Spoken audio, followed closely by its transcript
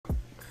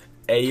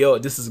Hey yo,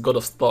 this is God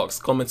of Stocks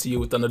coming to you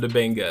with another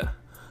banger.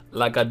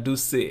 Like I do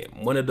say,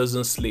 money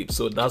doesn't sleep,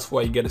 so that's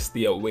why you gotta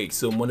stay awake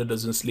so money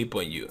doesn't sleep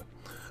on you.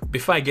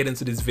 Before I get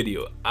into this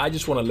video, I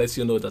just want to let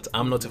you know that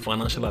I'm not a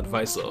financial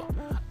advisor,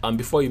 and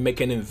before you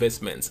make any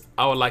investments,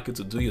 I would like you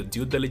to do your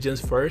due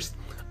diligence first,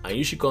 and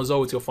you should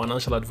consult with your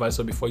financial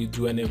advisor before you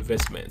do any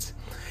investments.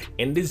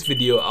 In this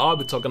video, I'll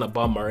be talking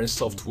about Marin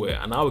Software,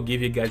 and I will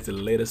give you guys the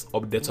latest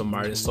update on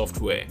Marin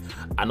Software,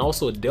 and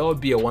also there will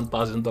be a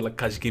 $1,000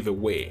 cash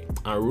giveaway,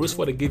 and rules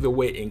for the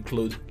giveaway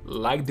include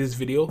like this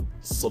video,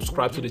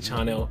 subscribe to the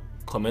channel,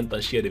 comment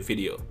and share the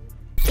video.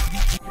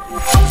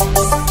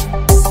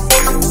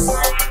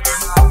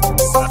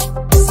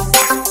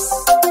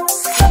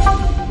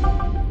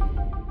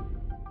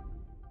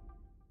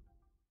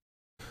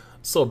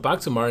 So back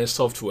to Marin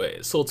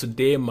Software. So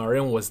today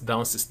Marin was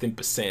down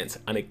 16%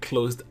 and it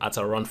closed at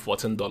around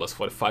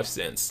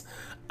 $14.45,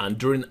 and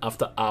during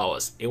after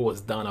hours it was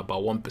down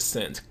about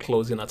 1%,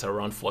 closing at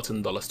around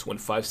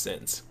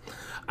 $14.25.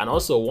 And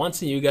also one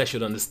thing you guys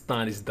should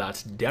understand is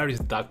that there is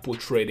dark pool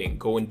trading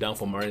going down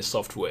for Marin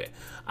Software,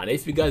 and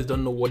if you guys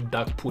don't know what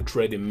dark pool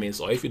trading means,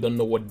 or if you don't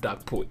know what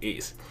dark pool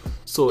is,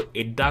 so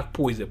a dark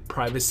pool is a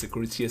private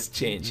security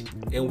exchange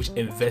in which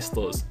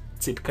investors,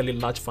 typically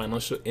large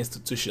financial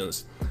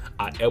institutions,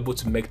 are able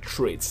to make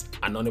trades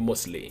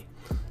anonymously.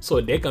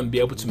 So they can be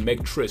able to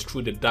make trades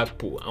through the dark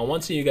pool. And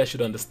one thing you guys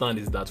should understand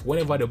is that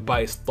whenever they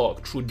buy a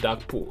stock through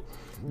dark pool,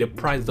 the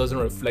price doesn't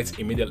reflect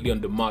immediately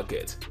on the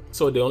market.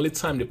 So the only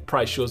time the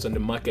price shows on the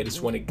market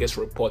is when it gets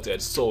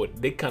reported. So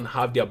they can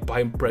have their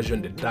buying pressure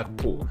in the dark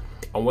pool,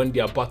 and when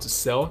they're about to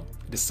sell,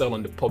 they sell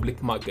on the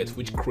public market,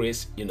 which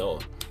creates,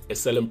 a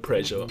selling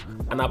pressure.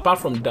 And apart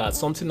from that,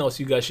 something else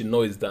you guys should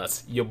know is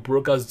that your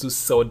brokers do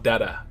sell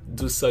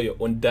your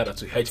own data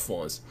to hedge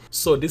funds.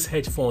 So these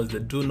hedge funds, they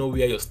do know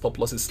where your stop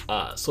losses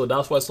are. So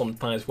that's why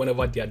sometimes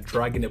whenever they are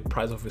dragging the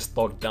price of a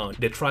stock down,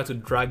 they try to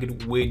drag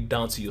it way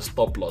down to your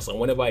stop loss, and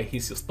whenever it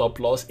hits your stop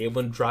loss, it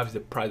even drives the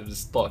price of the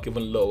stock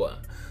even lower.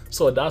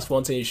 So that's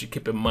one thing you should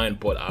keep in mind,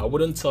 but I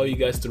wouldn't tell you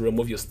guys to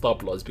remove your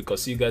stop loss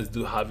because you guys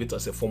do have it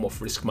as a form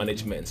of risk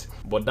management.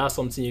 But that's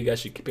something you guys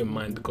should keep in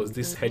mind because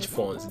these hedge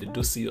funds, they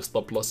do see your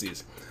stop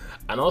losses.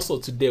 And also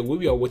today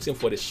we are waiting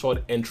for the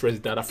short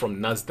interest data from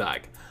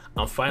Nasdaq.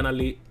 And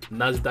finally,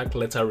 Nasdaq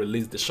later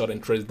released the short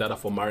interest data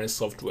for Marin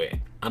Software.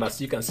 And as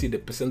you can see, the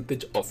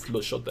percentage of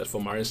float shorted for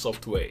Marin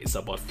Software is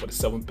about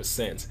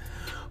 47%.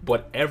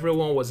 But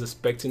everyone was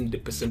expecting the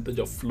percentage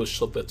of float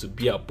shorted to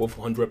be above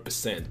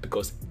 100%,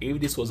 because if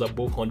this was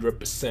above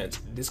 100%,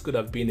 this could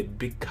have been a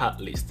big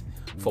catalyst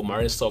for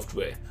Marin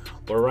Software.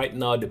 But right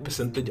now the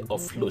percentage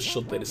of float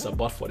shorted is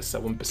about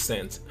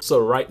 47%. So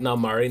right now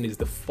Marin is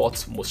the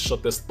 4th most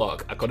shorted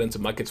stock according to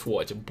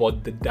MarketWatch,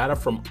 but the data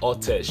from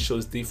Otis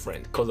shows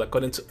different, because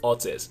according to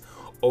Otis,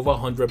 over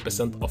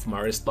 100% of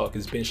Marin stock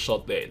is being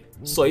shorted.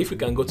 So if we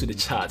can go to the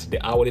chart,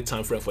 the hourly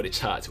time frame for the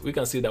chart, we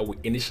can see that we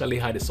initially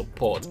had a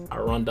support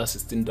around that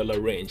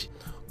 $16 range,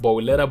 but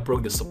we later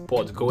broke the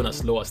support going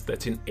as low as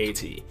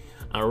 $13.80,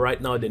 and right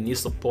now the new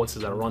support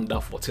is around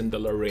that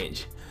 $14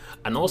 range.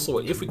 And also,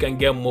 if we can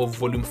get more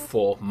volume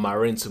for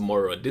Marin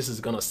tomorrow, this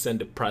is gonna send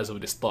the price of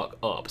the stock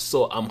up.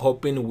 So I'm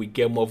hoping we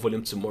get more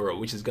volume tomorrow,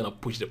 which is gonna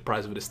push the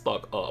price of the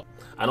stock up.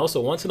 And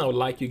also, one thing I would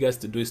like you guys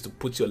to do is to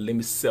put your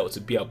limit sell to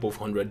be above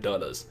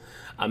 $100.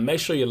 And make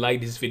sure you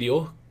like this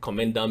video,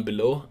 comment down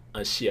below,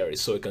 and share it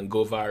so it can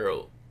go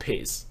viral.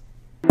 Peace.